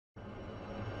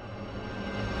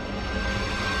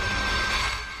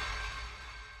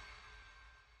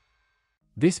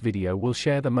This video will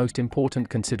share the most important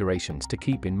considerations to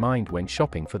keep in mind when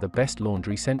shopping for the best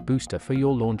laundry scent booster for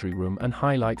your laundry room and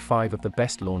highlight 5 of the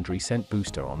best laundry scent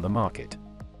booster on the market.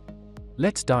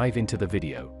 Let's dive into the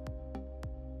video.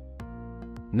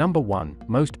 Number 1,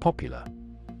 most popular.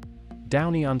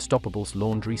 Downy Unstopables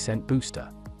Laundry Scent Booster.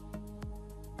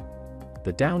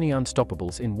 The Downy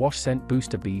Unstopables in Wash Scent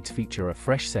Booster beads feature a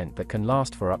fresh scent that can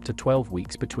last for up to 12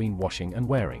 weeks between washing and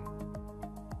wearing.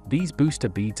 These booster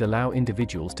beads allow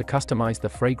individuals to customize the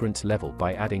fragrance level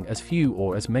by adding as few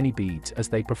or as many beads as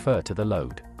they prefer to the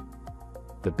load.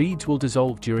 The beads will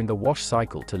dissolve during the wash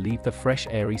cycle to leave the fresh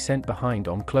airy scent behind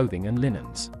on clothing and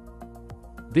linens.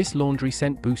 This laundry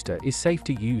scent booster is safe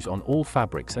to use on all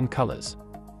fabrics and colors.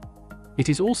 It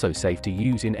is also safe to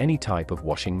use in any type of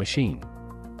washing machine.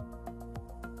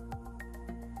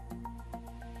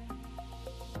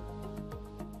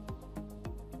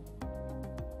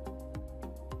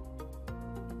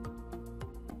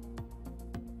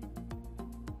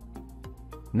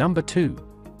 Number 2.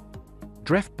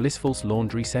 Dreft Blissfuls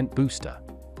Laundry Scent Booster.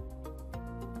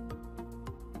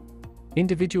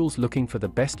 Individuals looking for the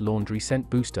best laundry scent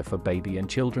booster for baby and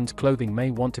children's clothing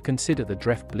may want to consider the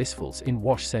Dreft Blissfuls in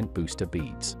Wash Scent Booster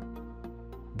beads.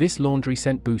 This laundry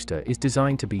scent booster is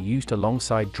designed to be used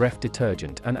alongside Dreft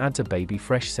detergent and adds a baby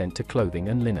fresh scent to clothing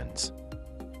and linens.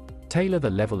 Tailor the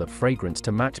level of fragrance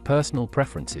to match personal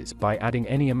preferences by adding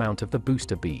any amount of the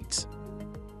booster beads.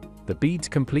 The beads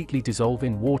completely dissolve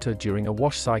in water during a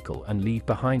wash cycle and leave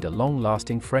behind a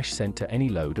long-lasting fresh scent to any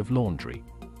load of laundry.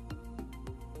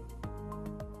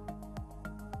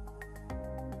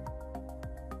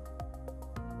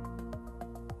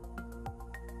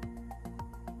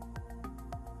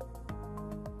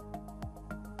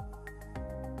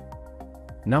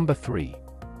 Number 3.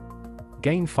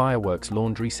 Gain Fireworks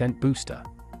Laundry Scent Booster.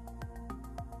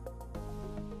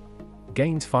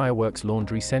 Gain's Fireworks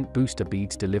Laundry Scent Booster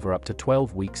beads deliver up to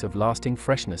 12 weeks of lasting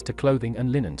freshness to clothing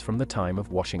and linens from the time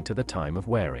of washing to the time of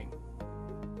wearing.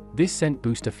 This scent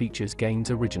booster features Gain's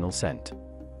original scent.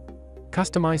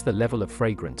 Customize the level of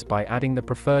fragrance by adding the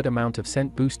preferred amount of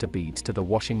scent booster beads to the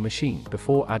washing machine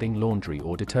before adding laundry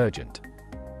or detergent.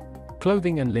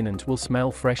 Clothing and linens will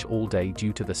smell fresh all day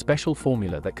due to the special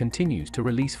formula that continues to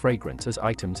release fragrance as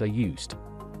items are used.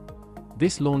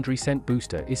 This laundry scent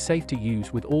booster is safe to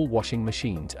use with all washing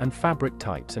machines and fabric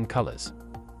types and colors.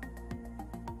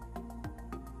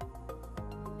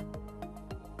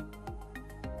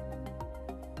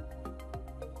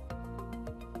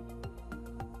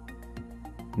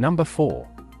 Number 4.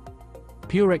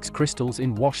 Purex Crystals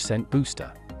in Wash Scent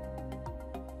Booster.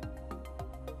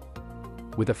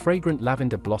 With a fragrant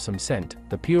lavender blossom scent,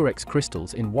 the Purex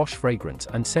Crystals in Wash Fragrance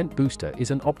and Scent Booster is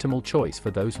an optimal choice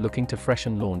for those looking to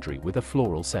freshen laundry with a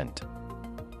floral scent.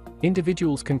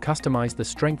 Individuals can customize the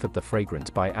strength of the fragrance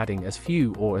by adding as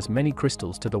few or as many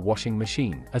crystals to the washing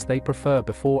machine as they prefer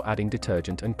before adding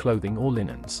detergent and clothing or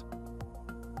linens.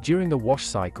 During the wash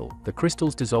cycle, the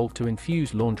crystals dissolve to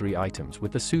infuse laundry items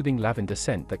with the soothing lavender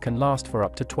scent that can last for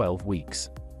up to 12 weeks.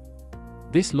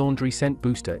 This laundry scent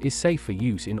booster is safe for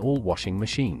use in all washing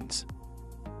machines.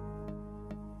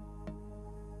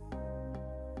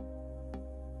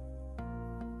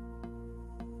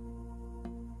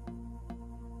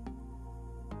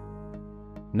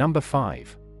 Number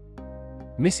 5.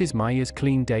 Mrs. Meyer's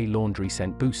Clean Day Laundry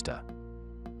Scent Booster.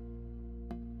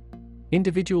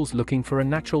 Individuals looking for a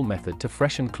natural method to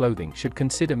freshen clothing should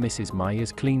consider Mrs.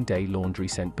 Meyer's Clean Day Laundry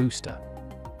Scent Booster.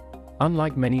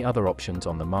 Unlike many other options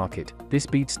on the market, this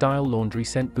bead-style laundry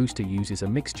scent booster uses a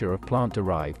mixture of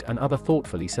plant-derived and other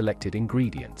thoughtfully selected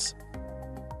ingredients.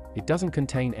 It doesn't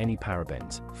contain any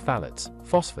parabens, phthalates,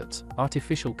 phosphates,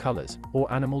 artificial colors,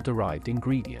 or animal-derived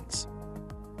ingredients.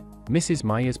 Mrs.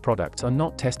 Meyer's products are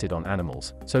not tested on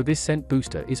animals, so this scent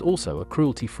booster is also a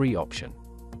cruelty-free option.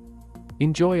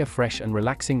 Enjoy a fresh and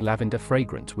relaxing lavender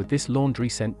fragrance with this laundry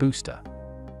scent booster.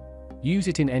 Use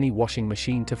it in any washing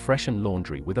machine to freshen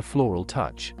laundry with a floral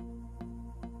touch.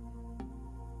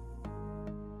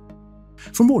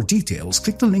 For more details,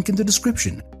 click the link in the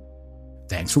description.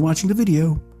 Thanks for watching the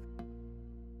video.